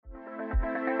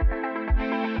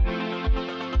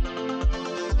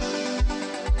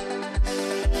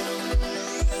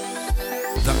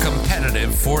The competitive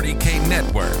 40K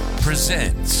network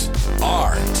presents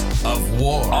Art of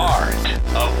War. Art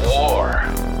of War.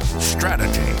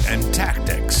 Strategy and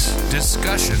tactics.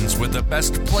 Discussions with the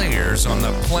best players on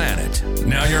the planet.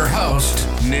 Now your host,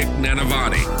 Nick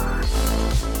Nanavati.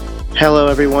 Hello,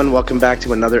 everyone. Welcome back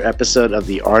to another episode of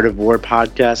the Art of War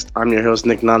podcast. I'm your host,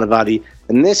 Nick Nanavati,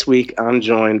 and this week I'm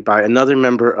joined by another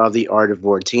member of the Art of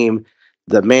War team,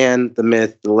 the man, the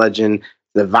myth, the legend,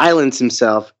 the violence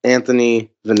himself,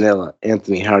 Anthony Vanella.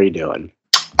 Anthony, how are you doing?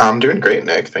 I'm doing great,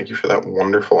 Nick. Thank you for that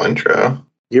wonderful intro.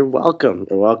 You're welcome.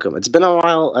 You're welcome. It's been a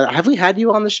while. Have we had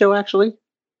you on the show, actually?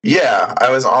 Yeah,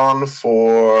 I was on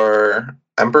for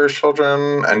Emperor's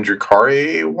Children and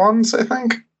Drukhari once, I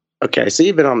think. Okay, so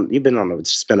you've been on.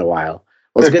 It's just been a while.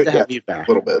 Well, it's good to have you back.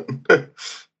 A little bit.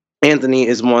 Anthony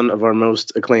is one of our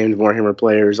most acclaimed Warhammer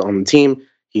players on the team.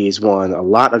 He's won a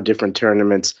lot of different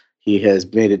tournaments. He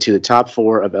has made it to the top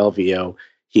 4 of LVO.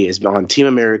 He has been on Team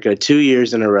America 2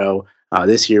 years in a row,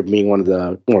 this year being one of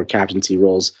the more captaincy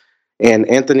roles. And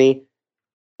Anthony,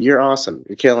 you're awesome.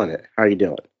 You're killing it. How are you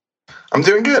doing? I'm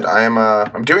doing good.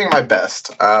 I'm doing my best.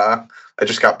 I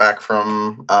just got back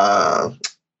from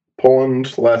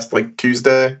Poland last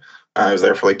Tuesday. I was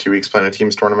there for 2 weeks playing a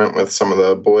teams tournament with some of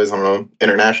the boys on an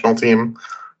international team.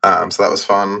 So that was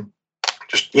fun.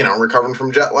 Just, recovering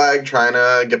from jet lag, trying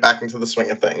to get back into the swing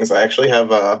of things. I actually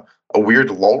have a weird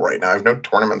lull right now. I have no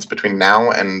tournaments between now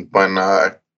and when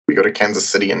we go to Kansas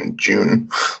City in June.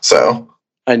 So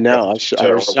I know.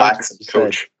 I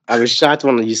was shocked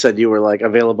when you said you were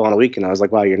available on a weekend. I was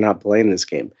like, wow, you're not playing this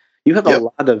game. You have a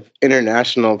lot of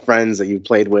international friends that you've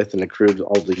played with and accrued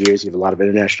all the years. You have a lot of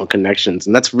international connections.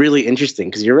 And that's really interesting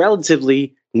because you're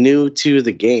relatively new to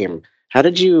the game. How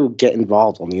did you get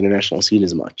involved on the international scene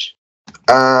as much?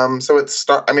 So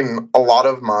a lot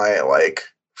of my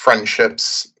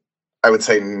friendships, I would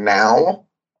say now,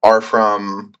 are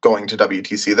from going to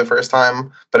WTC the first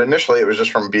time. But initially it was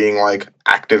just from being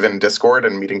active in Discord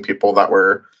and meeting people that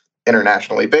were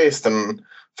internationally based and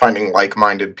finding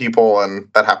like-minded people, and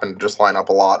that happened to just line up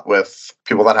a lot with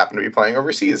people that happened to be playing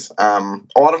overseas. A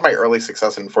lot of my early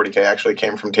success in 40K actually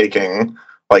came from taking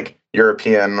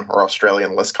European or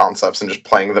Australian list concepts and just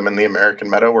playing them in the American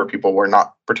meta where people were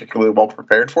not particularly well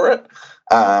prepared for it.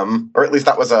 Or at least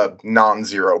that was a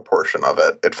non-zero portion of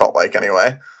it, it felt like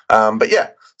anyway. But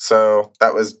yeah, so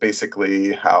that was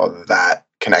basically how that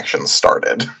connection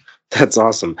started. That's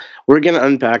awesome. We're going to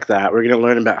unpack that. We're going to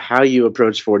learn about how you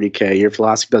approach 40K, your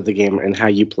philosophy about the game and how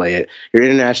you play it, your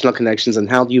international connections, and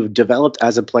how you've developed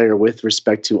as a player with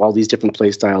respect to all these different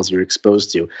play styles you're exposed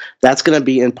to. That's going to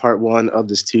be in part 1 of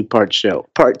this 2-part show.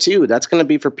 Part 2, that's going to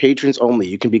be for patrons only.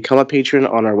 You can become a patron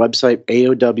on our website,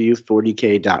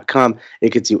 aow40k.com.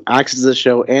 It gets you access to the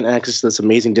show and access to this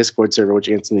amazing Discord server, which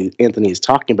Anthony is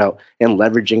talking about and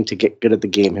leveraging to get good at the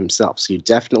game himself. So you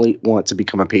definitely want to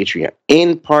become a Patreon.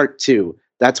 In part 2,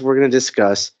 that's where we're going to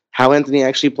discuss how Anthony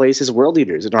actually plays his World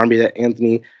Eaters, an army that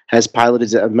Anthony has piloted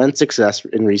to immense success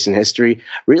in recent history.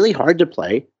 Really hard to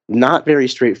play, not very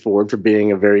straightforward for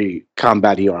being a very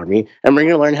combat-y army, and we're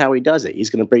going to learn how he does it.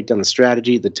 He's going to break down the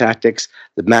strategy, the tactics,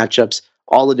 the matchups,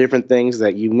 all the different things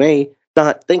that you may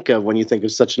not think of when you think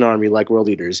of such an army like World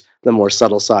Eaters, the more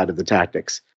subtle side of the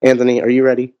tactics. Anthony, are you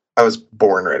ready? I was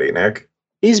born ready, Nick.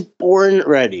 He's born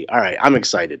ready. All right, I'm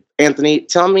excited. Anthony,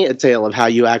 tell me a tale of how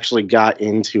you actually got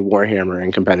into Warhammer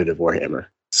and competitive Warhammer.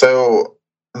 So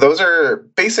those are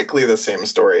basically the same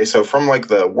story. So from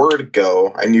the word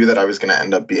go, I knew that I was going to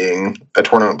end up being a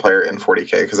tournament player in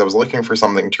 40K because I was looking for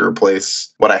something to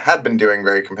replace what I had been doing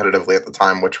very competitively at the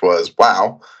time, which was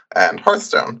WoW and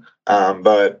Hearthstone.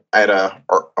 But I had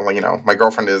my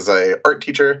girlfriend is a art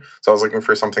teacher, so I was looking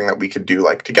for something that we could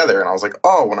do together. And I was like,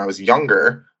 oh, when I was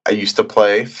younger, I used to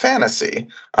play fantasy.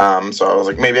 So I was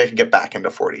like, maybe I could get back into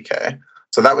 40K.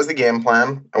 So that was the game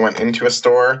plan. I went into a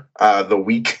store the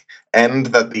weekend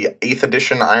that the 8th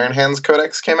edition Iron Hands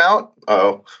Codex came out.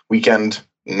 Weekend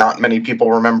not many people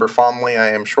remember fondly, I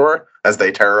am sure, as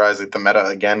they terrorize the meta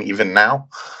again, even now.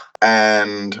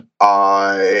 And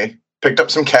I picked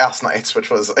up some Chaos Knights, which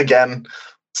was, again,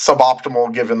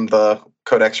 suboptimal given the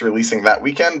Codex releasing that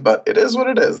weekend, but it is what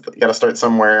it is. You got to start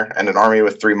somewhere, and an army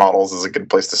with 3 models is a good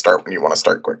place to start when you want to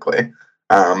start quickly.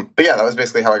 But yeah, that was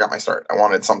basically how I got my start. I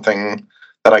wanted something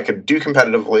that I could do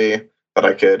competitively, that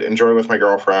I could enjoy with my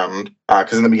girlfriend,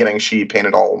 because in the beginning she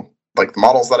painted all the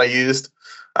models that I used.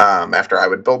 After I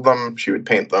would build them, she would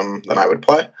paint them, then I would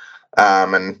play.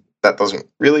 And that doesn't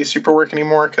really super work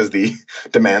anymore because the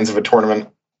demands of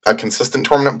a consistent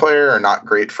tournament player are not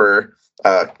great for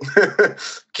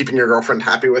keeping your girlfriend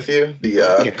happy with you.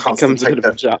 The constant a bit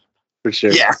of a job. for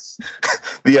sure. Yeah.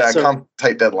 The So-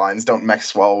 tight deadlines don't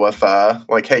mix well with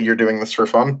like, hey, you're doing this for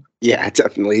fun. Yeah,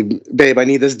 definitely. Babe, I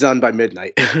need this done by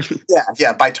midnight.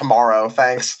 Yeah, by tomorrow,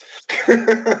 thanks.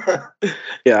 Yeah,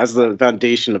 that's the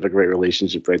foundation of a great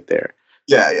relationship right there.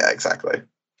 Yeah, exactly.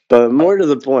 But more to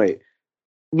the point,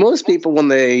 most people, when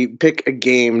they pick a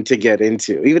game to get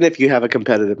into, even if you have a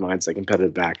competitive mindset,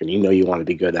 competitive back, and you know you want to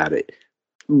be good at it,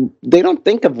 they don't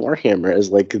think of Warhammer as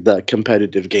like the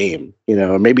competitive game,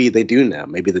 or maybe they do now.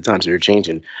 Maybe the times are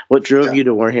changing. What drove you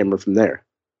to Warhammer from there?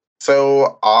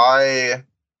 So I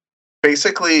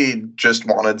basically just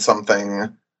wanted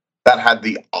something that had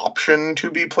the option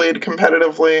to be played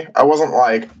competitively. I wasn't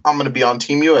like, I'm going to be on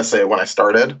Team USA when I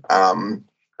started.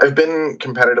 I've been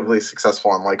competitively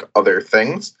successful in like other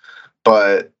things,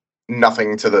 but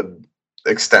nothing to the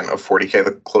extent of 40K.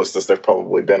 The closest I've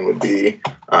probably been would be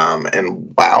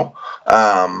in WoW.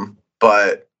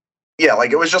 But yeah,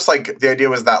 like it was just like the idea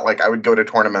was that like I would go to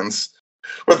tournaments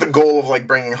with the goal of like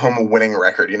bringing home a winning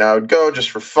record. I would go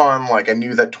just for fun. Like I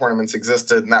knew that tournaments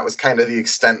existed, and that was kind of the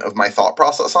extent of my thought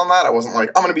process on that. I wasn't like,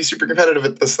 I'm going to be super competitive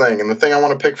at this thing, and the thing I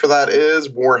want to pick for that is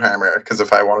Warhammer, because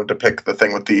if I wanted to pick the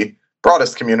thing with the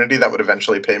broadest community that would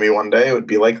eventually pay me one day, it would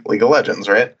be like League of Legends,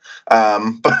 right?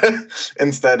 But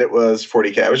instead it was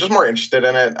 40K. I was just more interested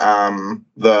in it.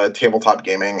 The tabletop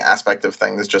gaming aspect of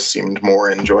things just seemed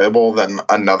more enjoyable than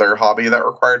another hobby that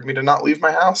required me to not leave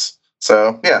my house.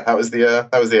 So yeah, that was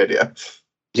the idea.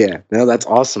 Yeah, no, that's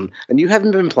awesome. And you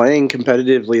haven't been playing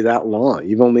competitively that long.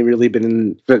 You've only really been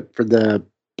in for the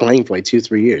playing for like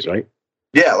 2-3 years, right?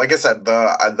 Yeah, like I said,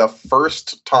 the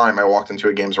first time I walked into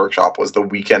a Games Workshop was the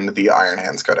weekend the Iron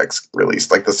Hands Codex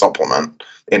released, like the supplement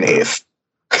in 8th.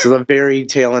 So the very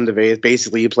tail end of 8th,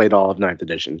 basically you played all of 9th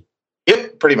edition.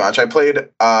 Yep, pretty much. I played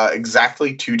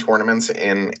exactly 2 tournaments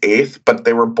in 8th, but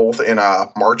they were both in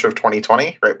March of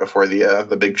 2020, right before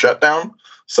the big shutdown.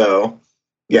 So,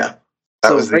 yeah,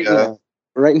 that was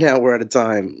right now we're at a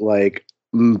time like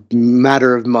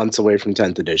matter of months away from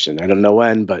 10th edition. I don't know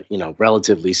when, but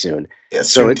relatively soon. Yeah,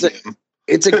 so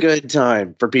it's a good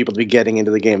time for people to be getting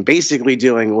into the game, basically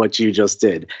doing what you just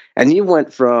did. And you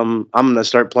went from, I'm going to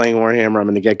start playing Warhammer, I'm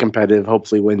going to get competitive,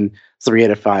 hopefully win 3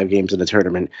 out of 5 games in a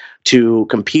tournament, to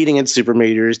competing at super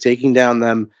majors, taking down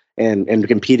them, and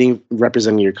competing,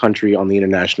 representing your country on the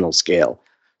international scale.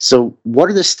 So what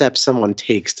are the steps someone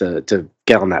takes to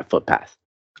get on that footpath?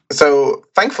 So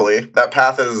thankfully, that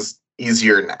path is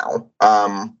easier now.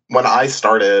 When I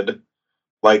started,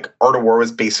 like, Art of War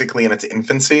was basically in its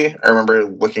infancy. I remember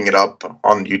looking it up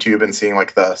on YouTube and seeing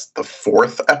like the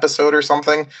 4th episode or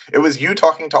something. It was you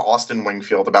talking to Austin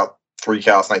Wingfield about 3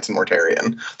 Chaos Knights and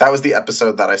Mortarion. That was the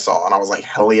episode that I saw, and I was like,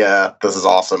 hell yeah, this is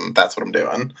awesome. That's what I'm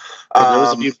doing. For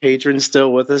those of you patrons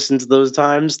still with us into those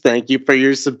times, thank you for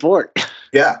your support.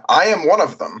 Yeah, I am one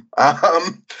of them.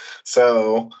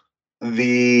 So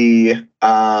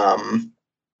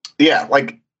yeah,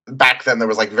 like back then there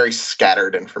was like very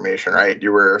scattered information, right?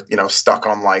 You were, stuck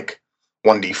on like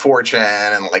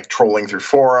 1D4chan and like trolling through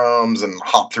forums and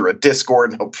hop through a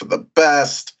Discord and hope for the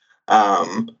best.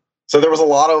 So there was a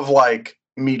lot of like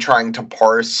me trying to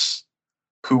parse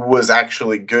who was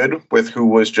actually good with who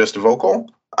was just vocal,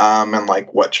 and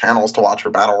like what channels to watch for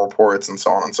battle reports and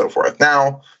so on and so forth.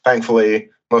 Now, thankfully,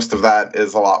 most of that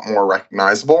is a lot more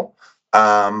recognizable.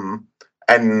 And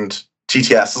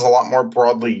TTS is a lot more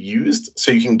broadly used,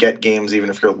 so you can get games even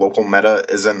if your local meta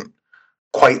isn't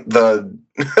quite the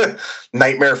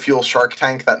nightmare fuel Shark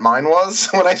Tank that mine was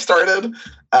when I started.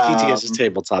 TTS is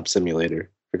tabletop simulator.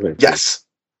 Yes.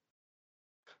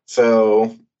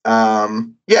 So,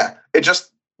 yeah, it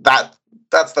just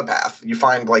that's the path. You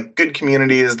find like good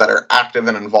communities that are active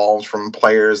and involved from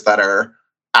players that are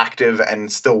active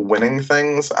and still winning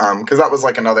things. Because that was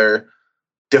like another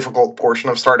difficult portion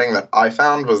of starting that I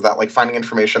found, was that like finding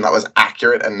information that was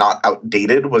accurate and not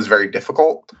outdated was very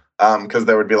difficult. Because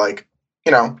there would be like,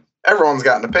 everyone's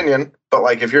got an opinion, but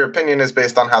like if your opinion is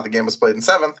based on how the game was played in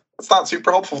 7th, it's not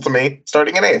super helpful to me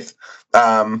starting in 8th.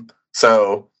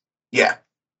 So yeah,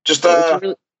 just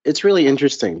it's really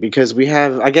interesting because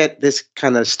I get this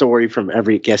kind of story from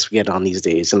every guest we get on these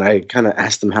days, and I kind of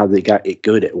ask them how they got it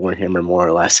good at Warhammer, more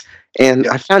or less. And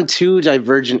I found 2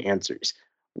 divergent answers.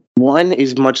 One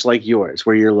is much like yours,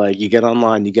 where you're like, you get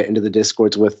online, you get into the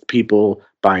Discords with people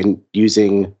by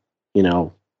using,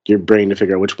 your brain to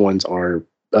figure out which ones are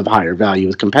of higher value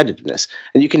with competitiveness.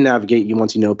 And you can navigate,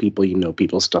 once you know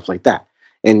people, stuff like that.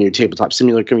 And your tabletop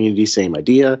simulator community, same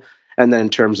idea. And then in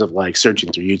terms of like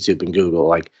searching through YouTube and Google,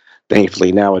 like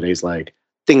thankfully nowadays, like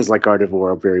things like Art of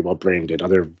War are very well branded.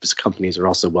 Other companies are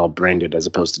also well branded as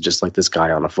opposed to just like this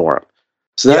guy on a forum.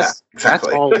 So that's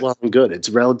all well and good. It's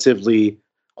relatively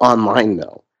online,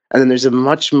 though. And then there's a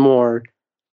much more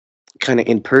kind of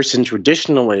in-person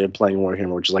traditional way of playing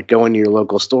Warhammer, which is like going to your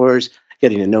local stores,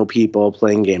 getting to know people,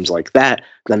 playing games like that,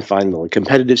 then finding the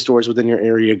competitive stores within your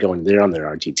area, going there on their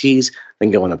RTTs,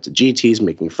 then going up to GTs,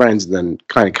 making friends, and then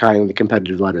kind of carrying the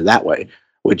competitive ladder that way,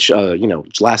 which,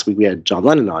 last week we had John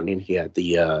Lennon on, and he had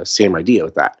the same idea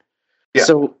with that. Yeah.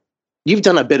 So you've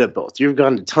done a bit of both. You've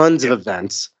gone to tons of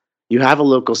events. You have a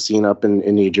local scene up in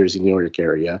New Jersey, New York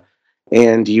area,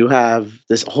 and you have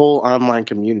this whole online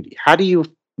community. How do you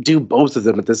do both of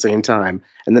them at the same time?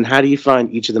 And then how do you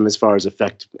find each of them as far as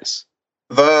effectiveness?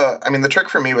 The trick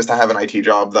for me was to have an IT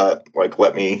job that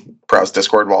let me browse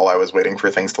Discord while I was waiting for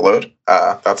things to load.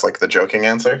 That's the joking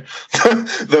answer. How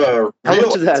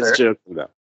much of that's joking though?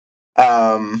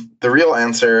 The real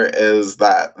answer is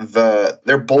that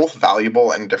they're both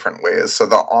valuable in different ways. So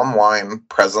the online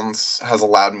presence has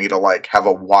allowed me to have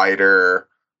a wider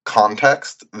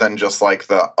context than just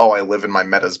I live in my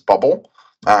meta's bubble.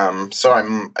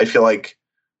 So I feel like,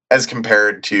 as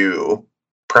compared to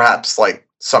perhaps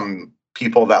some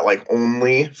people that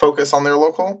only focus on their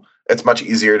local, it's much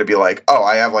easier to be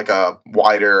I have a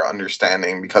wider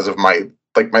understanding because of my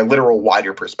literal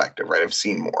wider perspective, right? I've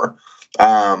seen more.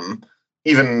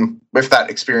 Even if that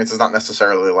experience is not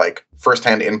necessarily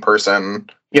firsthand in person,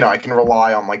 I can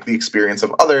rely on the experience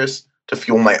of others to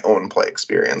fuel my own play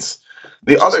experience.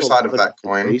 The other side of that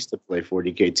coin, I used to play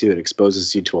 40K too. It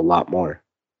exposes you to a lot more.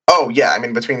 Oh yeah,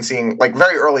 between seeing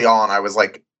very early on, I was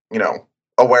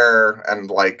aware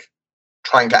and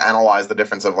trying to analyze the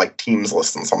difference of teams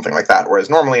lists and something like that. Whereas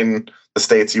normally in the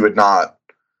States, you would not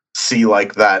see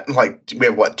that. We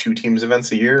have 2 teams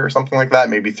events a year or something like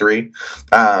that, maybe 3.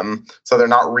 So they're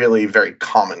not really very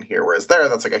common here. Whereas there,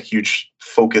 that's a huge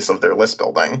focus of their list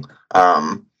building.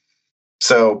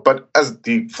 But as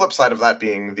the flip side of that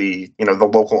being the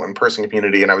local in-person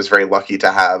community, and I was very lucky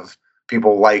to have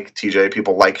people like TJ,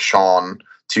 people like Sean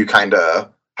to kind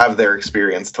of have their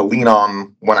experience to lean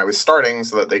on when I was starting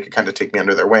so that they could kind of take me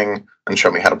under their wing and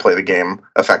show me how to play the game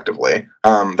effectively.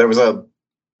 There was a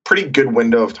pretty good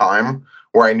window of time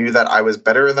where I knew that I was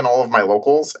better than all of my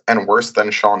locals and worse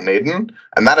than Sean Naden.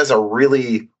 And that is a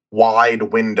really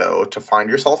wide window to find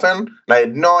yourself in. And I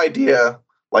had no idea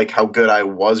how good I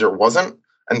was or wasn't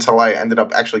until I ended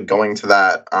up actually going to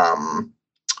that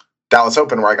Dallas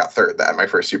Open where I got third at my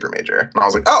first super major. And I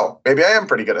was oh, maybe I am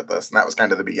pretty good at this. And that was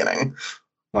kind of the beginning.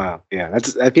 Wow. Yeah.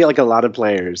 I feel like a lot of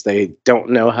players, they don't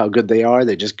know how good they are.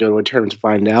 They just go to a tournament to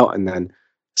find out. And then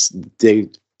they,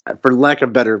 for lack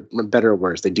of better or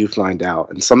worse, they do find out.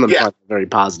 And some of them find very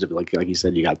positive. Like you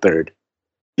said, you got third.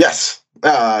 Yes.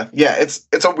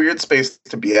 It's a weird space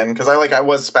to be in because I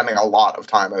was spending a lot of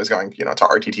time. I was going, to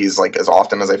RTTs as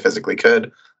often as I physically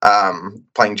could,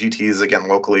 playing GTs again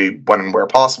locally when and where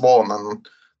possible. And then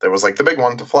there was the big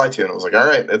one to fly to, and it was all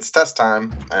right, it's test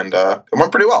time, and it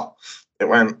went pretty well.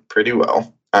 And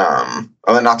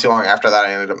then not too long after that,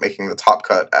 I ended up making the top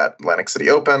cut at Atlantic City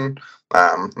Open.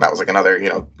 That was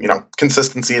another,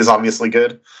 consistency is obviously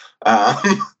good.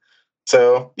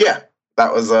 So yeah,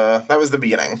 that was the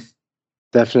beginning.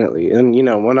 Definitely. And,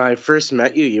 when I first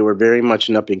met you, you were very much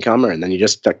an up-and-comer, and then you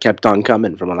just kept on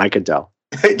coming from what I could tell.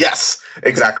 Yes,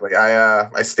 exactly.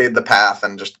 I stayed the path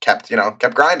and just kept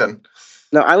grinding.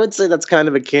 Now, I would say that's kind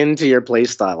of akin to your play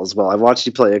style as well. I've watched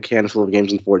you play a handful of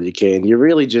games in 40K, and you're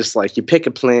really just you pick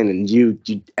a plan and you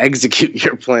execute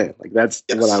your plan. That's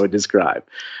what I would describe.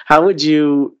 How would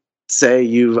you say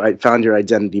you found your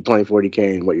identity playing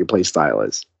 40K and what your play style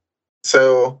is?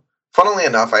 So, funnily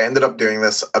enough, I ended up doing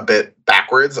this a bit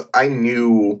backwards. I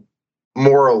knew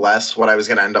more or less what I was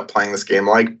going to end up playing this game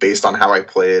based on how I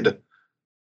played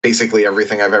basically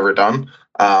everything I've ever done.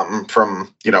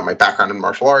 From my background in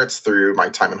martial arts, through my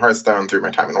time in Hearthstone, through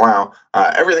my time in WoW,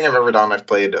 everything I've ever done, I've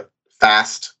played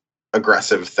fast,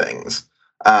 aggressive things.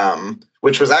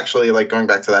 Which was actually going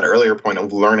back to that earlier point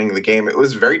of learning the game. It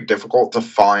was very difficult to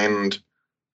find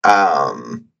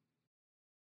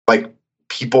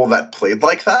people that played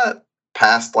like that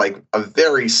past a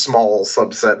very small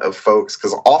subset of folks,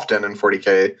 because often in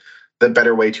 40K, the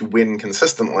better way to win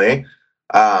consistently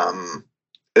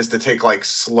is to take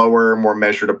slower, more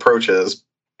measured approaches,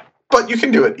 but you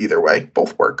can do it either way.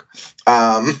 Both work.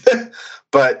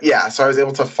 But yeah, so I was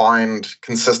able to find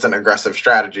consistent aggressive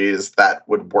strategies that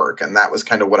would work. And that was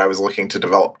kind of what I was looking to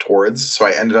develop towards. So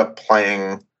I ended up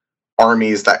playing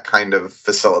armies that kind of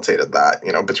facilitated that,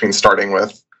 between starting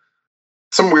with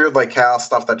some weird chaos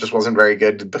stuff that just wasn't very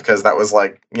good because that was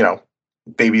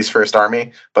baby's first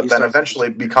army, but then eventually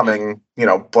becoming,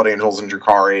 Blood Angels and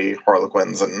Drukhari,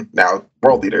 Harlequins, and now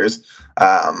World Leaders.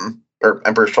 or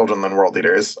Emperor's Children than World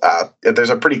Eaters. There's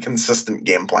a pretty consistent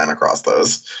game plan across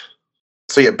those.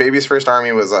 So yeah, Baby's first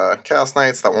army was Chaos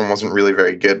Knights. That one wasn't really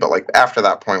very good, but like after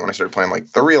that point, when I started playing like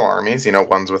the real armies,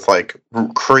 ones with like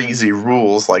crazy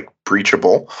rules like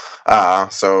Breachable.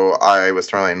 So I was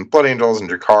throwing Blood Angels and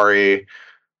Drukhari,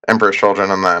 Emperor's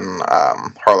Children, and then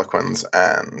Harlequins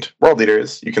and World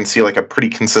Eaters. You can see like a pretty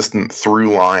consistent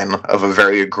through line of a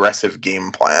very aggressive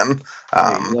game plan.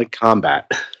 Like combat.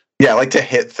 Yeah, I like to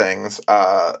hit things.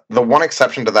 The one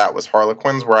exception to that was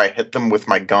Harlequins, where I hit them with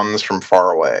my guns from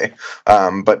far away.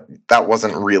 But that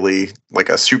wasn't really like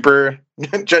a super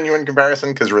genuine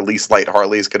comparison, because release light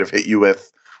Harleys could have hit you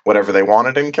with whatever they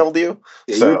wanted and killed you.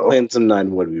 Yeah, you were playing some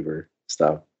 9 Woodweaver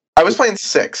stuff. I was playing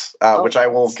 6, which I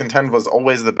will contend was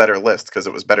always the better list, because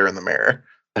it was better in the mirror.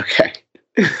 Okay.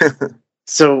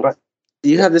 So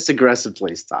you have this aggressive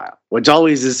play style, which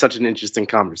always is such an interesting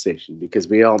conversation, because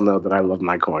we all know that I love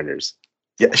my corners.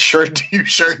 Yeah, sure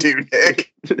do,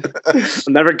 Nick.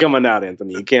 I'm never coming out,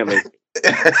 Anthony. You can't make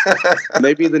it.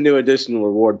 Maybe the new edition will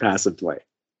reward passive play.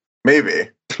 Maybe.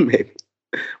 Maybe.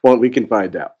 Well, we can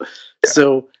find out. Yeah.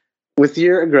 So, with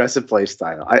your aggressive play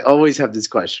style, I always have this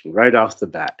question right off the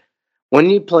bat. When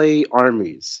you play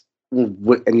armies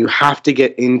and you have to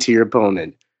get into your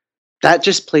opponent, that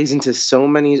just plays into so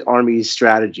many army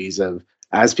strategies of,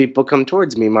 as people come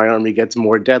towards me, my army gets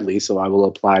more deadly, so I will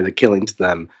apply the killing to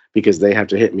them because they have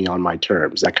to hit me on my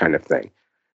terms, that kind of thing.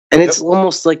 And it's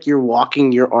almost like you're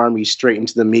walking your army straight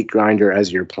into the meat grinder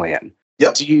as your plan.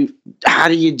 Yep. How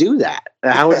do you do that?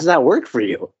 How does that work for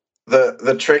you?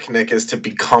 The trick, Nick, is to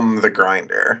become the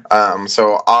grinder.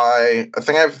 So I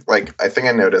think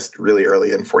I noticed really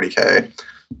early in 40K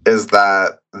is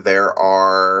that there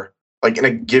are, like, in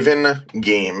a given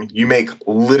game, you make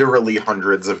literally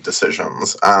hundreds of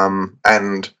decisions.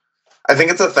 And I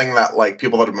think it's a thing that, like,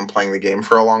 people that have been playing the game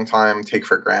for a long time take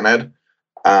for granted.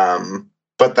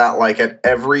 But that, like, at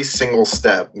every single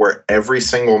step where every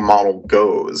single model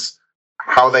goes,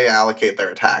 how they allocate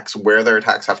their attacks, where their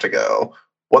attacks have to go,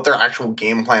 what their actual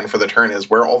game plan for the turn is,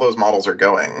 where all those models are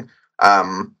going.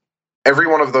 Every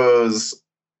one of those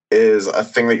is a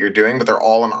thing that you're doing, but they're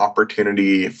all an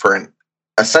opportunity for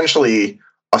essentially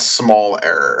a small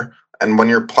error. And when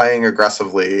you're playing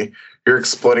aggressively, you're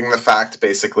exploiting the fact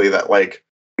basically that, like,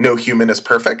 no human is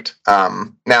perfect.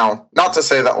 Now, not to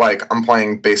say that, like, I'm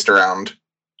playing based around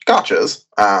gotchas,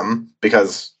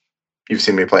 because you've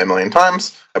seen me play a million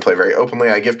times. I play very openly.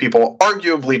 I give people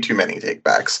arguably too many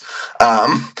takebacks.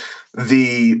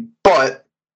 But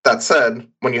that said,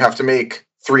 when you have to make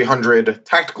 300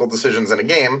 tactical decisions in a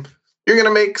game, you're going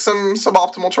to make some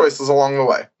suboptimal choices along the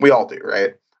way. We all do,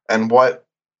 right? And what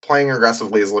playing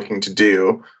aggressively is looking to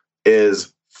do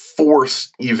is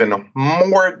force even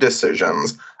more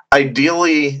decisions,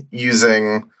 ideally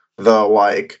using the,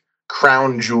 like,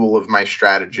 crown jewel of my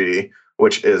strategy,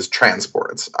 which is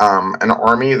transports. An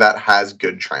army that has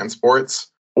good transports,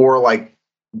 or like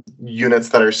units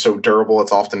that are so durable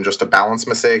it's often just a balance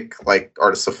mistake, like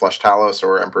Artists of Flesh Talos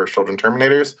or Emperor's Children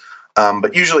Terminators.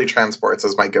 But usually transports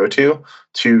is my go-to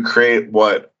to create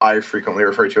what I frequently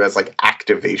refer to as, like,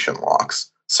 activation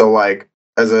locks. So, like,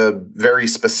 as a very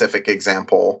specific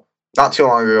example, not too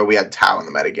long ago we had Tau in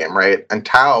the metagame, right? And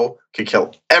Tau could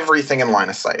kill everything in line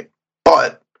of sight,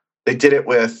 but they did it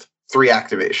with 3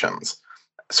 activations.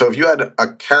 So if you had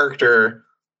a character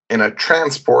in a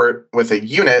transport with a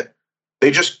unit,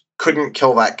 they just couldn't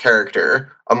kill that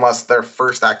character unless their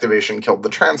first activation killed the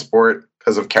transport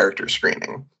because of character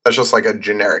screening. That's just like a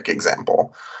generic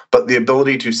example. But the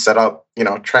ability to set up,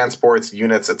 transports,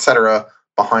 units, etc.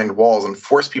 behind walls and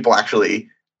force people actually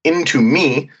into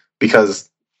me, because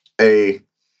as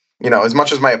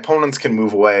much as my opponents can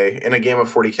move away in a game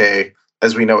of 40K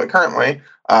as we know it currently,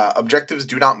 objectives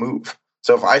do not move.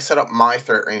 So if I set up my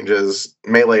threat ranges,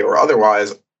 melee or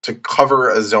otherwise, to cover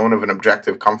a zone of an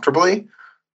objective comfortably,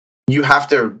 you have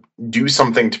to do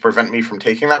something to prevent me from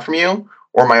taking that from you,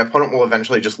 or my opponent will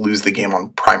eventually just lose the game on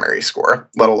primary score,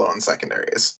 let alone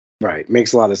secondaries. Right.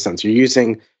 Makes a lot of sense. You're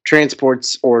using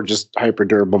transports or just hyper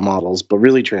durable models, but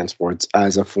really transports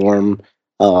as a form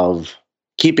of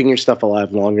keeping your stuff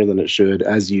alive longer than it should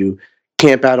as you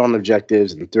camp out on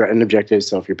objectives and threaten objectives.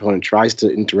 So if your opponent tries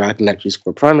to interact and actually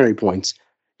score primary points,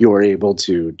 you're able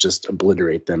to just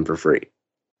obliterate them for free.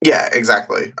 Yeah,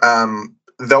 exactly.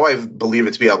 Though I believe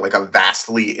it to be a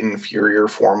vastly inferior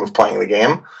form of playing the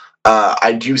game,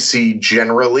 I do see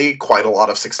generally quite a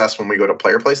lot of success when we go to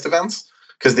player-placed events,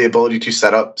 because the ability to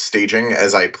set up staging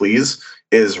as I please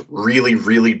is really,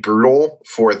 really brutal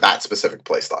for that specific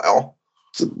playstyle.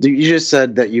 So you just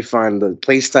said that you find the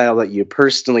playstyle that you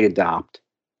personally adopt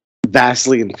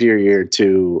vastly inferior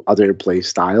to other play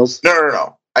styles?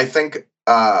 No. I think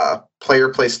player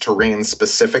place terrain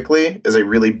specifically is a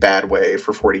really bad way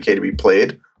for 40k to be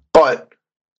played, but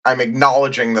I'm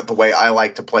acknowledging that the way I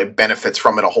like to play benefits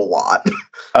from it a whole lot.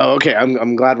 Oh, okay.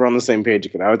 I'm glad we're on the same page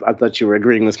again. I thought you were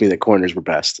agreeing with me that corners were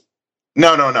best.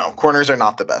 No. Corners are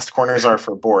not the best. Corners are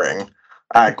for boring.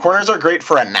 Corners are great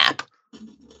for a nap.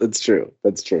 That's true.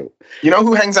 You know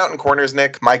who hangs out in corners,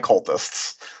 Nick? My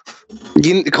cultists.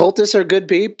 Cultists are good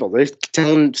people. They're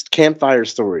telling campfire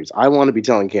stories. I want to be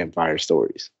telling campfire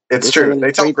stories. It's true.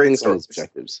 They tell great stories.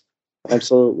 Objectives.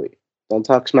 Absolutely. Don't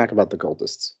talk smack about the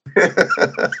cultists.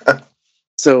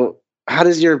 So, how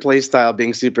does your play style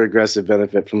being super aggressive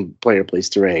benefit from player place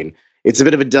terrain? It's a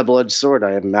bit of a double-edged sword,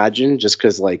 I imagine, just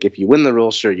because, like, if you win the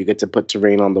rule, sure, you get to put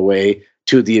terrain on the way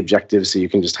to the objective so you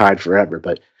can just hide forever.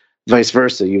 But vice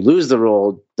versa, you lose the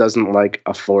role, doesn't like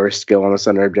a forest go on a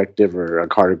center objective or a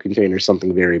cargo container,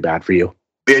 something very bad for you.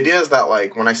 The idea is that,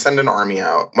 like, when I send an army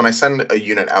out, when I send a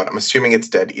unit out, I'm assuming it's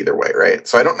dead either way, right?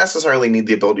 So I don't necessarily need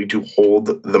the ability to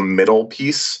hold the middle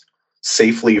piece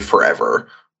safely forever.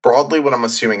 Broadly, what I'm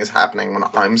assuming is happening when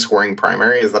I'm scoring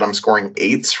primary is that I'm scoring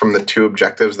 8s from the 2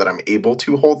 objectives that I'm able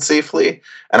to hold safely,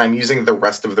 and I'm using the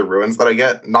rest of the ruins that I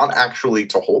get, not actually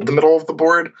to hold the middle of the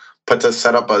board, but to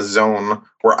set up a zone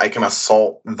where I can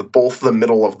assault both the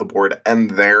middle of the board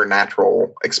and their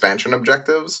natural expansion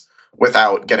objectives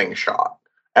without getting shot.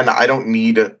 And I don't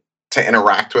need to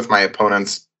interact with my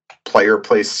opponent's player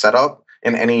place setup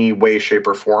in any way, shape,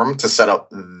 or form to set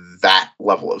up that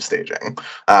level of staging.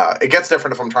 It gets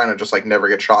different if I'm trying to just like never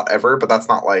get shot ever, but that's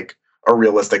not like a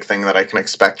realistic thing that I can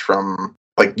expect from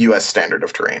like US standard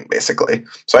of terrain, basically.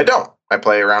 So I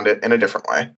play around it in a different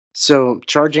way. So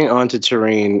charging onto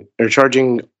terrain or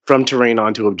charging from terrain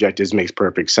onto objectives makes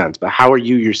perfect sense. But how are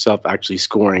you yourself actually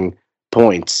scoring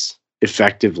points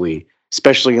effectively,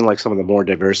 especially in like some of the more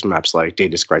diverse maps like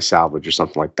Data Scry Salvage or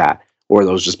something like that? Or are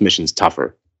those just missions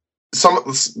tougher? Some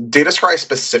Data Scry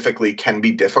specifically can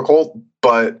be difficult,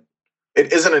 but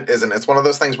it isn't. It's one of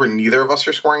those things where neither of us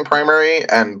are scoring primary,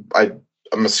 and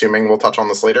I'm assuming we'll touch on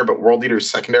this later, but World Eater's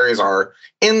secondaries are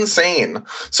insane.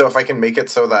 So if I can make it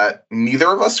so that neither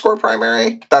of us score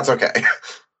primary, that's okay.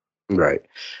 Right.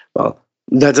 Well,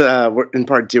 that's in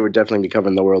part 2. We're definitely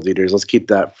covering the World Eaters. Let's keep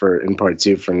that for in part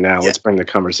 2 for now. Yeah. Let's bring the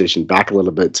conversation back a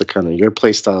little bit to kind of your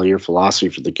play style, your philosophy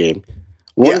for the game.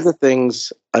 One of the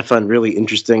things I find really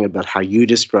interesting about how you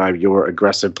describe your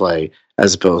aggressive play,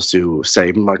 as opposed to,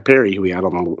 say, Mark Perry, who we had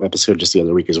on the episode just the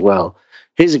other week as well,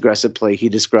 his aggressive play he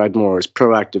described more as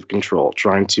proactive control,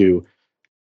 trying to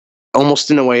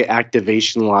almost in a way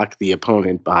activation lock the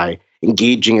opponent by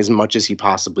engaging as much as he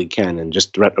possibly can and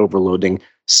just threat overloading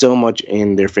so much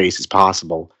in their face as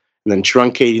possible, and then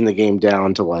truncating the game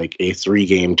down to like a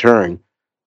 3-game turn.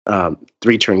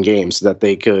 3-turn game, so that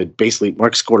they could basically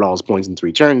Mark scored all his points in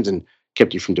 3 turns and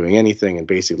kept you from doing anything, and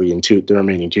basically in the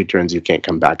remaining 2 turns you can't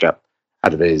come back up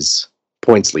out of his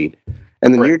points lead.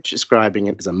 And then you're describing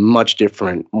it as a much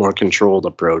different, more controlled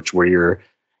approach where you're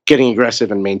getting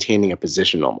aggressive and maintaining a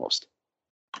position almost.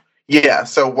 Yeah,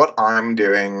 so what I'm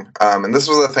doing, and this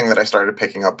was the thing that I started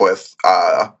picking up with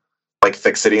like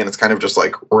Thick City, and it's kind of just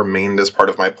like remained as part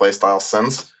of my playstyle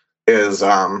since, is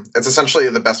it's essentially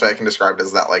the best way I can describe it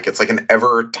is that like it's like an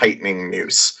ever tightening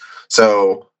noose.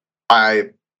 So I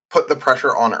put the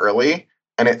pressure on early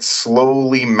and it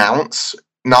slowly mounts,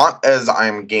 not as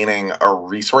I'm gaining a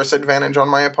resource advantage on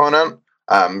my opponent,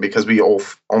 because we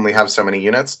only have so many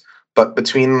units, but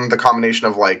between the combination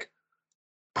of like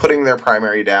putting their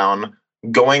primary down,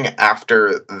 going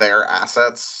after their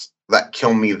assets that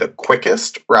kill me the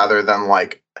quickest rather than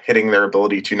like hitting their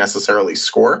ability to necessarily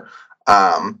score.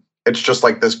 It's just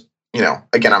like this,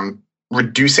 again, I'm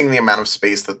reducing the amount of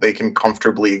space that they can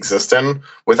comfortably exist in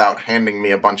without handing me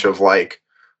a bunch of like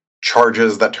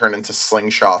charges that turn into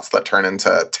slingshots that turn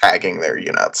into tagging their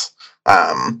units.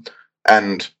 And,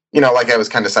 like I was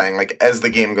kind of saying, like as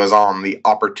the game goes on,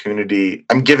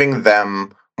 I'm giving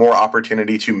them more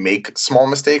opportunity to make small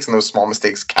mistakes, and those small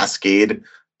mistakes cascade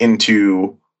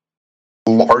into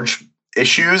large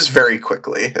issues very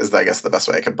quickly, is I guess the best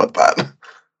way I can put that.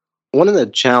 One of the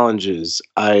challenges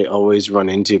I always run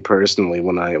into personally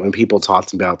when people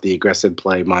talk about the aggressive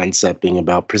play mindset being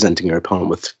about presenting your opponent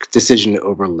with decision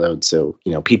overload, so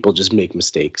people just make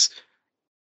mistakes.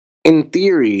 In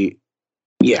theory,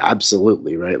 yeah,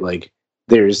 absolutely, right? Like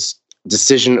there's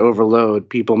decision overload,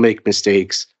 people make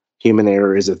mistakes, human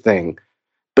error is a thing,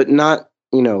 but not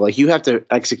like you have to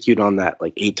execute on that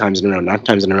like 8 times in a row, 9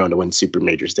 times in a row to win super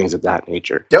majors, things of that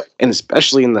nature. Yep. And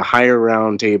especially in the higher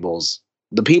round tables,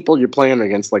 the people you're playing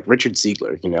against, like Richard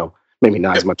Siegler, maybe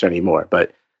not as much anymore,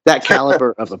 but that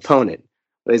caliber of opponent.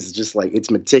 It's just like, it's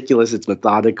meticulous, it's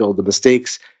methodical. The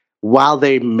mistakes, while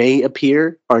they may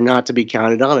appear, are not to be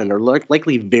counted on and are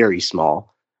likely very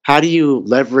small. How do you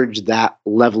leverage that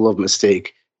level of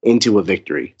mistake into a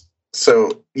victory?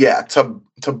 So yeah,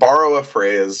 to borrow a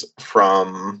phrase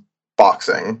from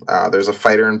boxing, there's a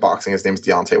fighter in boxing. His name's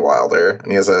Deontay Wilder,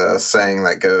 and he has a saying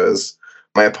that goes,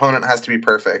 "My opponent has to be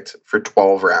perfect for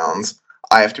 12 rounds.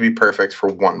 I have to be perfect for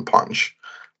one punch."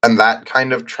 And that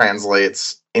kind of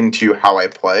translates into how I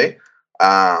play,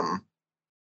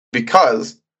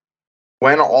 because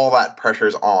when all that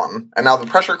pressure's on, and now the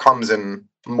pressure comes in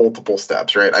multiple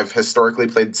steps, right? I've historically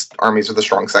played armies with a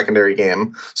strong secondary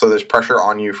game, so there's pressure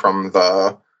on you from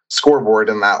the scoreboard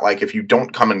in that, like, if you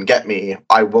don't come and get me,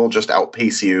 I will just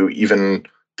outpace you, even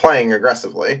playing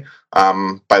aggressively,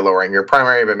 by lowering your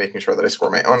primary, by making sure that I score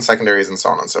my own secondaries, and so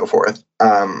on and so forth.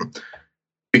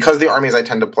 Because the armies I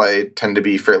tend to play tend to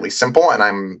be fairly simple,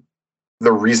 and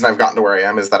the reason I've gotten to where I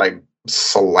am is that I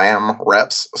slam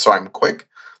reps, so I'm quick.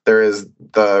 There is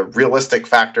the realistic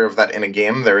factor of that in a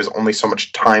game. There is only so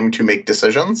much time to make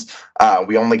decisions.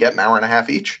 We only get an hour and a half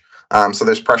each. So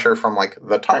there's pressure from like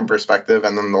the time perspective.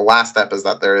 And then the last step is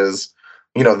that there is,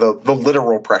 the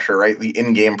literal pressure, right? The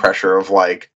in-game pressure of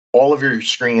like all of your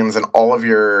screens and all of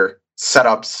your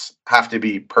setups have to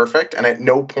be perfect. And at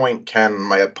no point can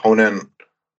my opponent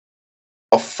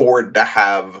afford to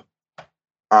have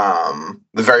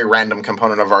the very random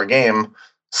component of our game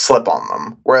slip on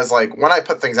them. Whereas like when I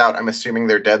put things out, I'm assuming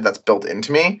they're dead. That's built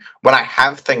into me. When I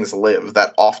have things live,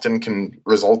 that often can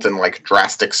result in like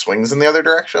drastic swings in the other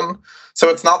direction. So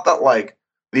it's not that like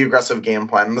the aggressive game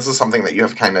plan, and this is something that you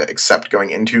have to kind of accept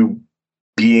going into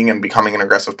being and becoming an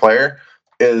aggressive player,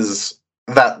 is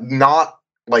that not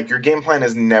like your game plan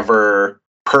is never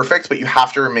perfect, but you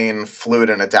have to remain fluid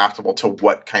and adaptable to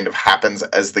what kind of happens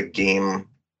as the game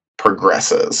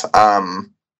progresses.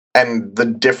 And the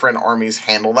different armies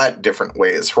handle that different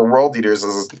ways. For World Eaters,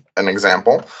 as an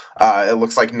example, it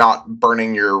looks like not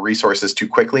burning your resources too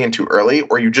quickly and too early,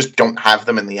 or you just don't have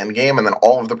them in the end game, and then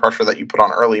all of the pressure that you put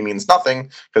on early means nothing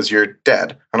because you're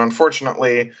dead. And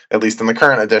unfortunately, at least in the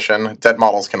current edition, dead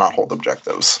models cannot hold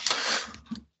objectives.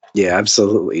 Yeah,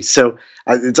 absolutely. So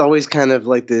it's always kind of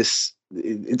like this.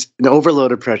 It's an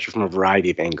overload of pressure from a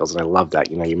variety of angles, and I love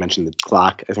that. You mentioned the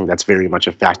clock. I think that's very much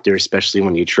a factor, especially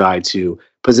when you try to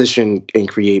position and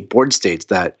create board states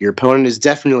that your opponent is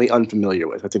definitely unfamiliar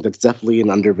with. I think that's definitely an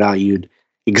undervalued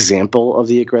example of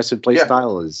the aggressive play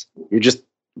style. Is you're just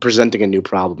presenting a new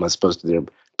problem as opposed to their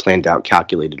planned out,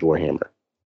 calculated Warhammer.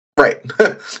 Right.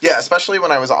 Yeah, especially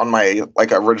when I was on my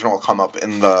like original come up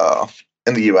in the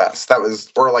US. That was,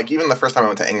 or like even the first time I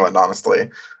went to England, honestly.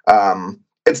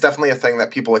 It's definitely a thing that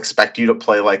people expect you to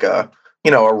play like a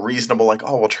reasonable, like,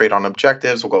 oh, we'll trade on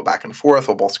objectives, we'll go back and forth,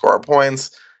 we'll both score our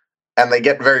points. And they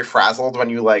get very frazzled when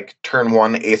you like turn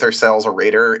one Aether Sails a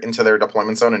Raider into their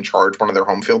deployment zone and charge one of their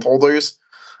home field holders.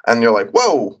 And you're like,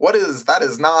 whoa, that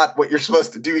is not what you're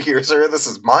supposed to do here, sir. This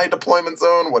is my deployment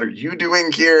zone. What are you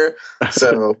doing here?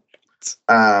 So,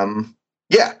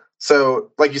 yeah.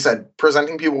 So like you said,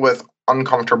 presenting people with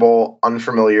uncomfortable,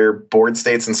 unfamiliar board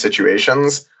states and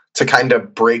situations to kind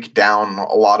of break down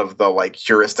a lot of the like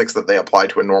heuristics that they apply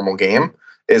to a normal game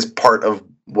is part of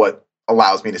what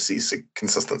allows me to see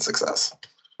consistent success.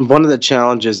 One of the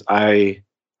challenges I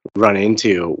run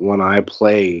into when I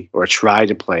play or try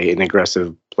to play an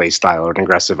aggressive play style or an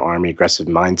aggressive army, aggressive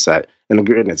mindset, and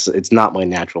it's not my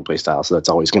natural play style, so that's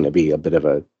always going to be a bit of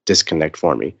a disconnect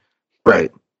for me. Right.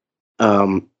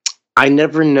 I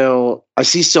never know. I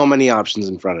see so many options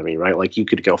in front of me, right? Like you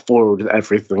could go forward with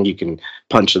everything. You can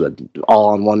punch it all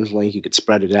on one link. You could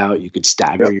spread it out. You could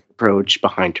stagger your approach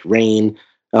behind terrain.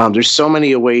 There's so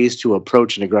many ways to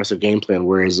approach an aggressive game plan,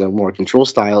 whereas a more control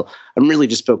style, I'm really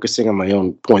just focusing on my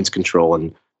own points control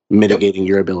and mitigating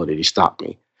your ability to stop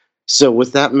me. So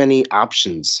with that many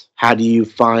options, how do you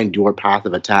find your path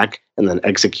of attack and then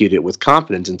execute it with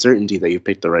confidence and certainty that you've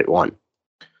picked the right one?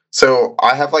 So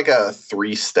I have like a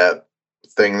 3-step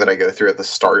thing that I go through at the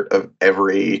start of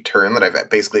every turn that I've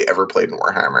basically ever played in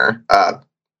Warhammer.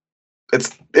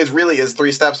 It really is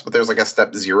 3 steps, but there's like a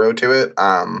step 0 to it.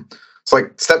 So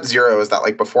like step 0 is that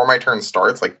like before my turn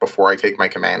starts, like before I take my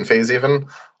command phase even,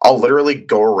 I'll literally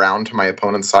go around to my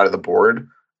opponent's side of the board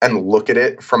and look at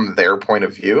it from their point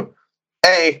of view.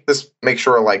 This makes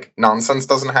sure like nonsense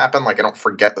doesn't happen. Like I don't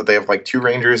forget that they have like 2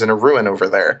 Rangers and a Ruin over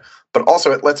there. But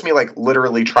also it lets me like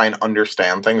literally try and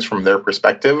understand things from their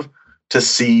perspective to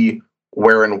see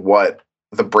where and what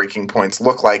the breaking points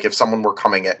look like if someone were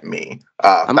coming at me.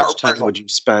 How much time would you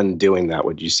spend doing that,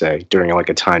 would you say, during like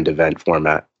a timed event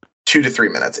format? 2 to 3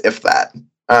 minutes, if that.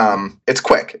 It's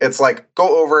quick. It's like,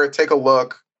 go over, take a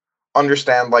look,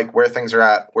 understand like where things are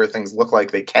at, where things look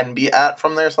like they can be at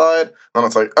from their side. Then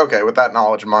it's like, okay, with that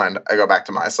knowledge in mind, I go back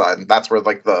to my side. And that's where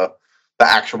like the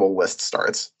actual list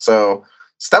starts. So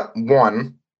step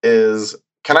one is,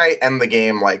 can I end the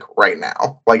game like right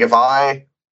now? Like if I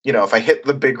hit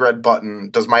the big red button,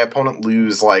 does my opponent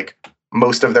lose like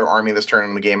most of their army this turn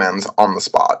and the game ends on the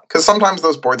spot? Because sometimes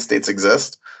those board states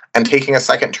exist, and taking a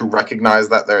second to recognize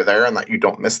that they're there and that you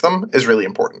don't miss them is really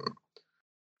important.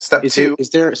 Step two.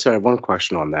 Sorry, one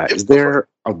question on that. Is there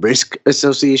a risk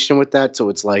association with that? So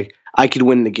it's like, I could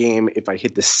win the game if I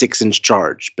hit the 6-inch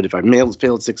charge, but if I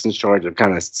failed 6-inch charge, I've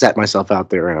kind of set myself out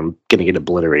there and I'm going to get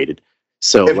obliterated.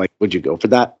 So, would you go for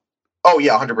that? Oh,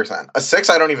 yeah, 100%. A 6,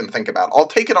 I don't even think about. I'll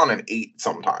take it on an 8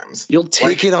 sometimes. You'll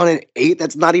take it on an 8?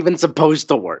 That's not even supposed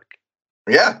to work.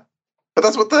 Yeah, but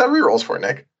that's what the reroll's for,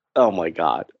 Nick. Oh, my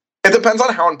God. It depends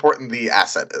on how important the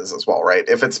asset is as well, right?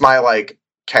 If it's my, like,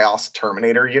 Chaos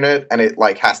Terminator unit and it,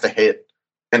 like, has to hit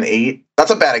an 8,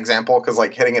 that's a bad example because,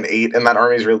 like, hitting an 8 in that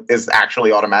army is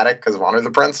actually automatic because of Honor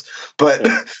the Prince. But,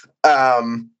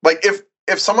 like,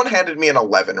 if someone handed me an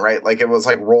 11, right, like, it was,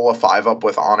 like, roll a 5 up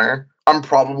with Honor, I'm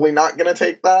probably not going to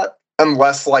take that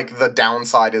unless, like, the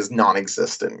downside is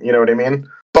non-existent. You know what I mean?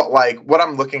 But, like, what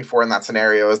I'm looking for in that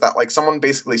scenario is that, like, someone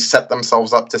basically set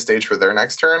themselves up to stage for their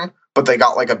next turn, but they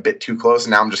got, like, a bit too close,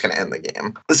 and now I'm just going to end the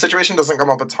game. The situation doesn't come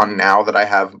up a ton now that I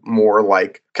have more,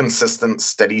 like, consistent,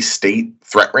 steady-state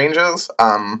threat ranges.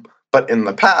 But in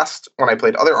the past, when I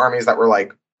played other armies that were,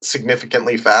 like,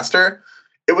 significantly faster,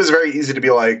 it was very easy to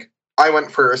be like, I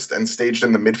went first and staged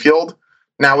in the midfield.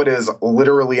 Now it is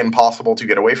literally impossible to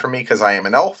get away from me because I am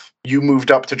an elf. You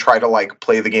moved up to try to, like,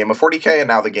 play the game of 40k, and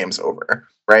now the game's over,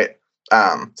 right?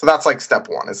 So that's, like, step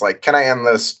one, is, like, can I end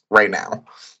this right now?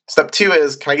 Step two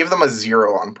is, can I give them a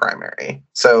 0 on primary?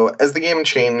 So as the game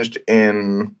changed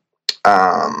in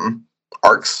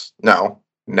Arcs,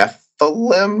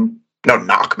 Nephilim? No,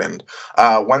 Nockmend.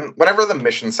 Whenever the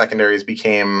mission secondaries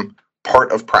became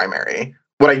part of primary,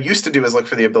 what I used to do is look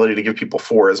for the ability to give people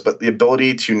 4s, but the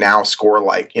ability to now score,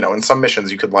 like, in some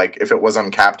missions you could, like, if it was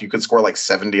uncapped, you could score like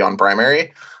 70 on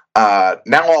primary.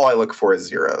 Now all I look for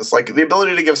is 0s. Like, the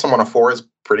ability to give someone a 4 is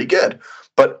pretty good,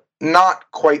 but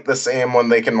not quite the same when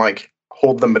they can, like,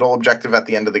 hold the middle objective at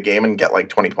the end of the game and get like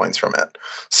 20 points from it.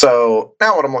 So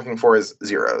now what I'm looking for is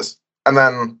 0s. And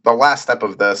then the last step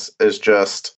of this is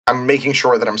just, I'm making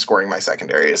sure that I'm scoring my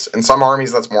secondaries. In some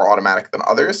armies, that's more automatic than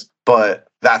others, but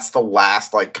that's the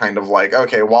last, like, kind of like,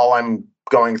 okay, while I'm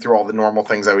going through all the normal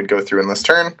things I would go through in this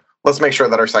turn, let's make sure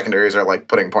that our secondaries are, like,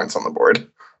 putting points on the board.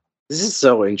 This is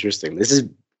so interesting. This is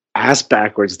ass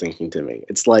backwards thinking to me.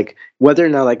 It's like, whether or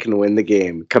not I can win the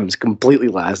game comes completely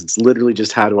last. It's literally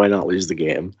just, how do I not lose the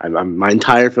game? My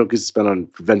entire focus has been on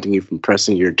preventing you from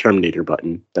pressing your Terminator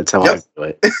button. That's how I do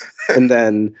it. And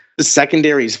then the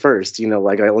secondaries first,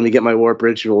 like, let me get my Warp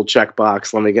Ritual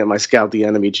checkbox, let me get my Scout the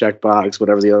Enemy checkbox,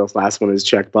 whatever the other last one is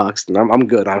checkbox, and I'm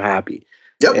good, I'm happy.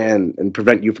 Yep. And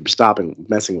prevent you from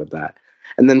messing with that.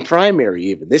 And then primary,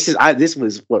 even. This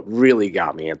was what really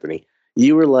got me, Anthony.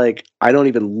 You were like, I don't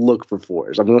even look for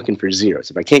 4s. I'm looking for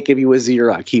 0s. If I can't give you a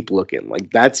 0, I keep looking.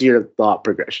 Like, that's your thought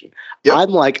progression. Yep. I'm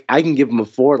like, I can give them a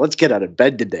 4. Let's get out of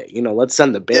bed today. Let's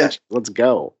send the bench. Yeah. Let's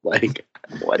go. Like,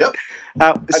 what? Yep.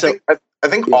 I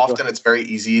think often it's very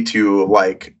easy to,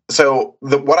 like, so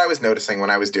what I was noticing when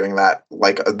I was doing that,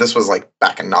 like, this was like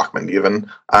back in Nockmend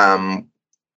even,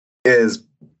 is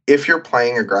if you're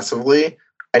playing aggressively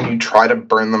and you try to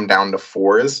burn them down to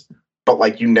 4s, but,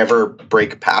 like, you never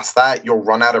break past that, you'll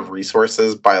run out of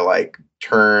resources by, like,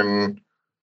 turn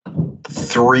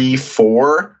 3,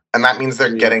 4, and that means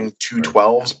they're getting 2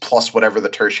 12s plus whatever the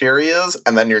tertiary is,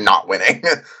 and then you're not winning.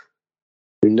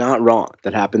 You're not wrong.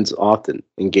 That happens often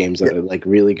in games that like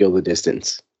really go the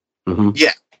distance. Mm-hmm.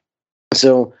 Yeah.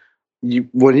 So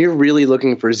when you're really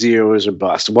looking for 0s or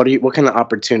bust, what kind of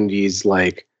opportunities,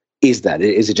 like, is that?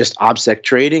 Is it just OBSEC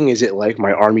trading? Is it like,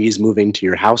 my army is moving to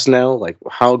your house now? Like,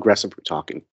 how aggressive we're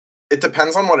talking? It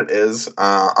depends on what it is.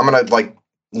 I'm going to, like,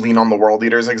 lean on the World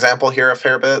Eaters example here a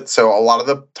fair bit. So a lot of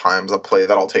the times a play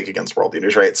that I'll take against World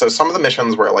Eaters, right? So some of the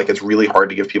missions where, like, it's really hard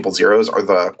to give people 0s are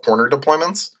the corner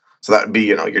deployments. So that would be,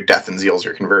 your Death and Zeals,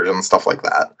 your conversions, stuff like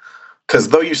that. Because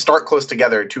though you start close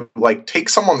together, to, like, take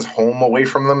someone's home away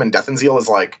from them, and Death and Zeal is,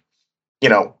 like,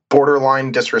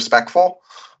 borderline disrespectful.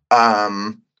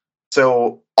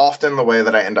 So often the way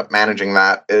that I end up managing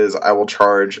that is I will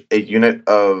charge a unit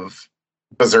of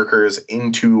berserkers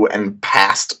into and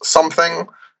past something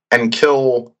and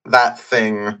kill that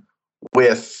thing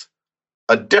with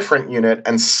a different unit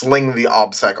and sling the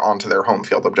OBSEC onto their home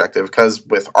field objective. Because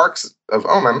with Arcs of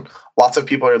Omen, lots of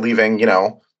people are leaving,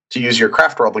 to use your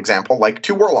Craft World example, like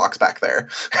 2 Warlocks back there.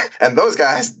 And those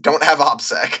guys don't have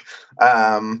OBSEC.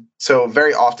 So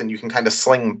very often you can kind of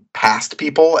sling past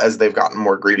people as they've gotten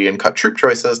more greedy and cut troop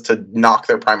choices to knock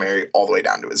their primary all the way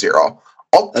down to a 0.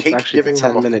 That's actually giving the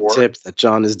 10-minute tip that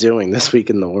John is doing this week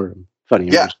in the Worm. Funny.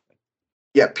 Yeah.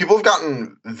 Yeah, people have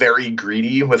gotten very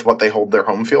greedy with what they hold their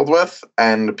home field with,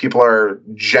 and people are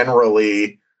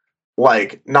generally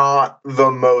not the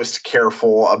most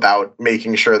careful about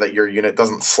making sure that your unit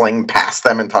doesn't sling past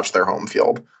them and touch their home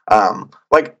field.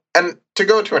 And to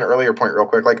go to an earlier point real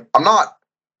quick, I'm not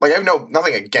I have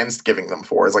nothing against giving them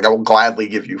 4s. I will gladly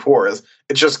give you 4s.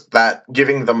 It's just that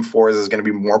giving them 4s is going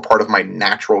to be more part of my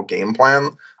natural game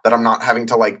plan, that I'm not having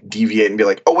to deviate and be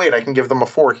like, oh wait, I can give them a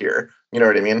 4 here. You know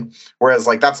what I mean? Whereas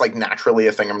that's naturally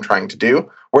a thing I'm trying to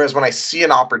do. Whereas when I see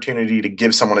an opportunity to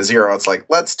give someone a 0, it's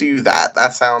let's do that.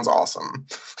 That sounds awesome.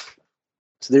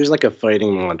 So there's a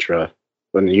fighting mantra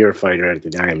when you're a fighter,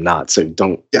 and I am not. So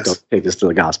don't take this to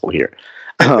the gospel here.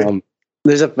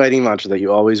 There's a fighting mantra that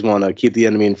you always want to keep the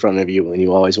enemy in front of you, and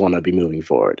you always want to be moving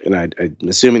forward. And I'm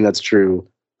assuming that's true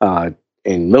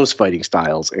in most fighting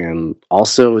styles. And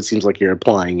also, it seems like you're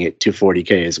applying it to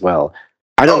 40K as well.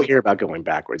 I don't care about going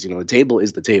backwards. The table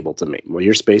is the table to me. Well,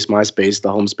 your space, my space,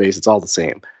 the home space, it's all the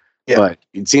same. Yeah. But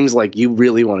it seems like you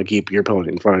really want to keep your opponent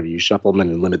in front of you, shuffle them in,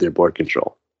 and limit their board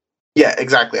control. Yeah,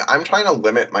 exactly. I'm trying to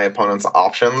limit my opponent's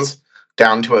options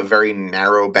down to a very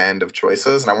narrow band of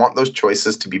choices, and I want those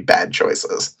choices to be bad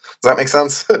choices. Does that make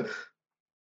sense?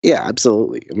 Yeah,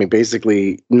 absolutely. I mean,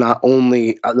 basically, not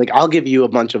only I'll give you a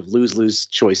bunch of lose-lose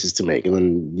choices to make, and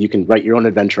then you can write your own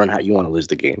adventure on how you want to lose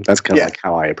the game. That's kind of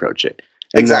how I approach it.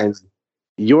 And exactly.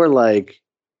 Then you're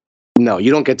no,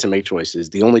 you don't get to make choices.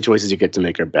 The only choices you get to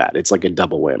make are bad. It's like a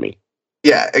double whammy.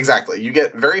 Yeah, exactly. You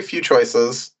get very few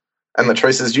choices, and the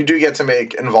choices you do get to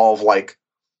make involve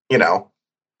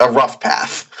a rough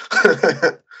path.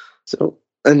 So,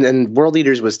 and then World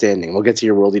Eaters withstanding. We'll get to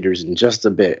your World Eaters in just a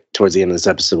bit. Towards the end of this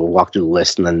episode, we'll walk through the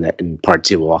list, and then in part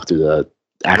 2, we'll walk through the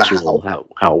actual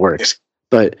how it works.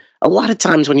 But a lot of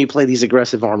times when you play these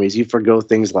aggressive armies, you forgo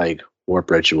things like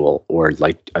Warp Ritual or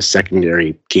a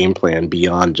secondary game plan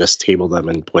beyond just table them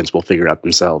and points will figure out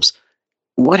themselves.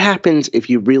 What happens if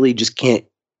you really just can't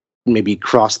maybe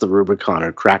cross the Rubicon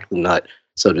or crack the nut,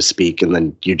 so to speak, and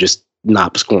then you're just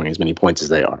not scoring as many points as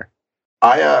they are?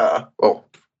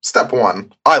 Step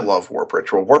 1, I love Warp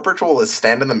Ritual. Warp Ritual is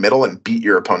stand in the middle and beat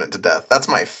your opponent to death. That's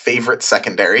my favorite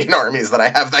secondary in armies that I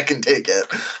have that can take it.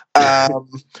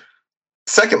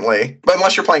 Secondly, but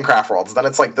unless you're playing Craft Worlds, then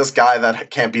it's this guy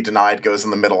that can't be denied goes in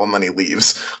the middle and then he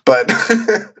leaves. But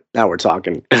now we're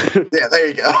talking. Yeah, there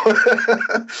you go.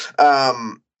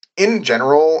 In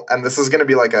general, and this is going to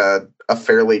be a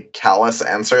fairly callous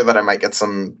answer that I might get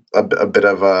a bit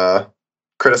of a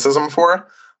criticism for,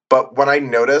 but when I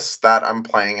notice that I'm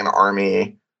playing an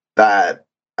army that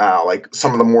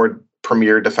some of the more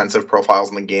premier defensive profiles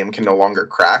in the game can no longer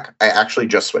crack, I actually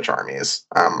just switch armies.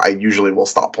 I usually will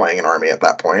stop playing an army at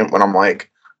that point when I'm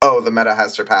the meta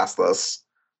has surpassed this.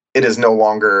 It is no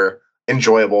longer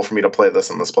enjoyable for me to play this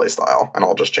in this play style, and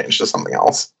I'll just change to something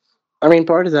else. I mean,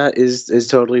 part of that is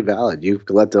totally valid. You've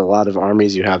collected a lot of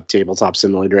armies. You have Tabletop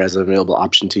Simulator as an available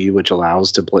option to you, which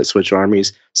allows to switch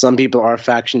armies. Some people are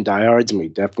faction diehards, and we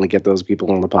definitely get those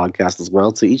people on the podcast as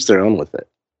well. To each their own with it.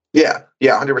 Yeah,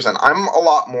 100%. I'm a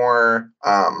lot more,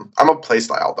 I'm a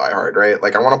playstyle diehard,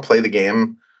 right? I want to play the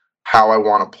game how I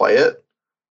want to play it,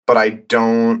 but I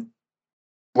don't,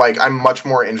 I'm much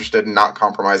more interested in not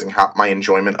compromising my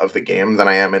enjoyment of the game than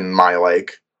I am in my,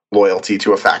 loyalty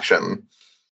to a faction.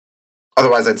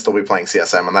 Otherwise, I'd still be playing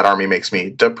CSM, and that army makes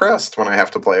me depressed when I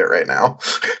have to play it right now.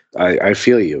 I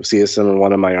feel you. CSM in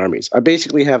one of my armies. I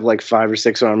basically have 5 or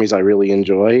 6 armies I really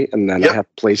enjoy, and then I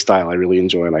have play style I really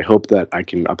enjoy, and I hope that I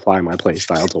can apply my play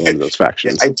style to one of those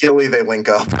factions. Ideally, they link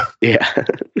up. Yeah.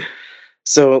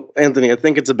 So, Anthony, I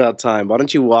think it's about time. Why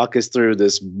don't you walk us through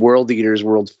this World Eaters,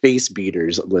 World Face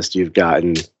Beaters list you've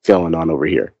gotten going on over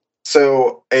here?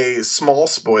 So a small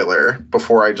spoiler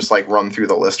before I just run through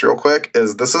the list real quick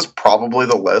is this is probably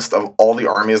the list of all the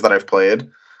armies that I've played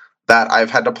that I've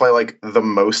had to play the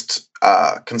most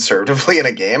conservatively in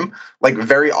a game.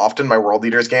 Very often my World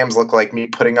Eaters games look like me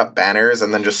putting up banners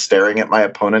and then just staring at my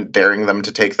opponent, daring them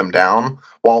to take them down,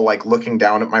 while looking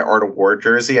down at my Art of War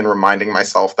jersey and reminding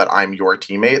myself that I'm your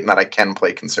teammate and that I can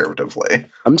play conservatively.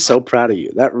 I'm so proud of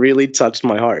you. That really touched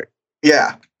my heart.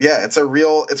 Yeah, it's a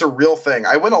real thing.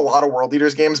 I win a lot of World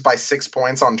Eaters games by 6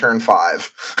 points on turn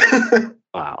 5.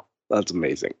 Wow, that's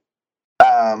amazing.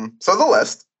 So the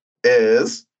list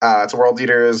is It's a World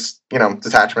Eaters,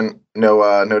 detachment.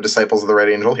 No Disciples of the Red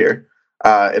Angel here.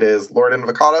 It is Lord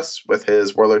Invocatus with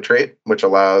his Warlord trait, which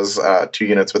allows 2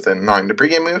 units within 9 to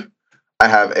pregame move. I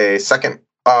have a second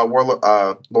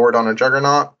Lord on a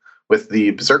Juggernaut with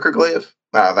the Berserker Glaive.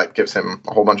 That gives him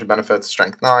a whole bunch of benefits: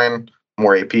 Strength 9,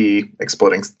 more AP,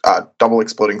 double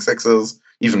exploding 6s,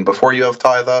 even before you have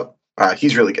Tithe up.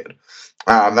 He's really good.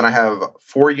 Then I have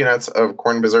 4 units of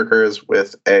Khorne Berserkers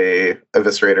with a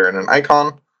Eviscerator and an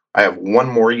Icon. I have 1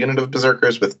 more unit of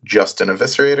Berserkers with just an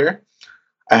Eviscerator.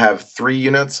 I have 3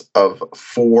 units of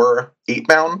 4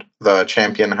 8-bound. The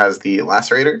champion has the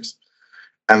Lacerators.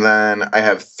 And then I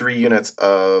have 3 units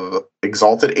of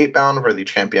Exalted 8-bound, where the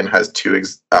champion has 2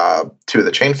 of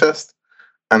the Chain Fist.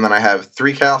 And then I have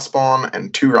 3 Chaos Spawn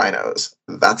and 2 Rhinos.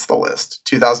 That's the list.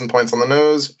 2,000 points on the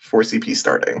nose, 4 CP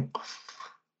starting.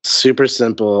 Super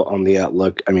simple on the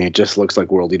outlook. I mean, it just looks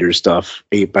like World Eater stuff.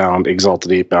 8-bound,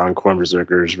 Exalted 8-bound, Khorne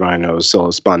Berserkers, Rhinos,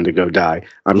 Solo Spawn to go die.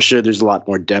 I'm sure there's a lot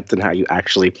more depth in how you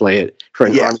actually play it for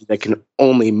an army that can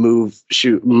only move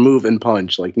and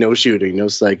punch. Like no shooting, no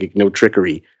psychic, no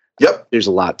trickery. Yep. There's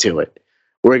a lot to it.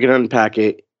 We're going to unpack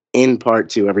it in part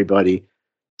 2, everybody.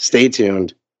 Stay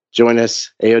tuned. Join us,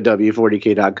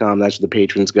 AOW40k.com. That's where the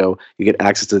patrons go. You get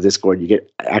access to the Discord. You get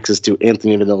access to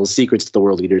Anthony Vanella's Secrets to the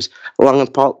World Eaters, along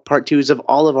with part 2s of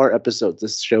all of our episodes.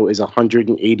 This show is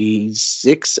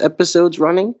 186 episodes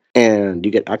running, and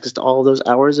you get access to all of those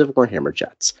hours of Warhammer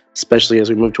chats. Especially as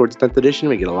we move towards 10th edition,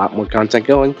 we get a lot more content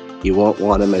going. You won't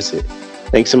want to miss it.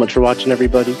 Thanks so much for watching,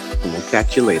 everybody, and we'll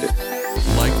catch you later.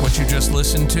 Like what you just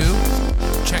listened to?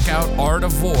 Check out Art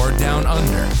of War Down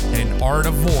Under and Art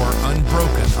of War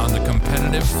Unbroken on the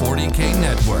competitive 40K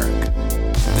network.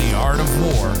 The Art of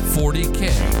War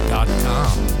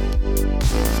 40K.com.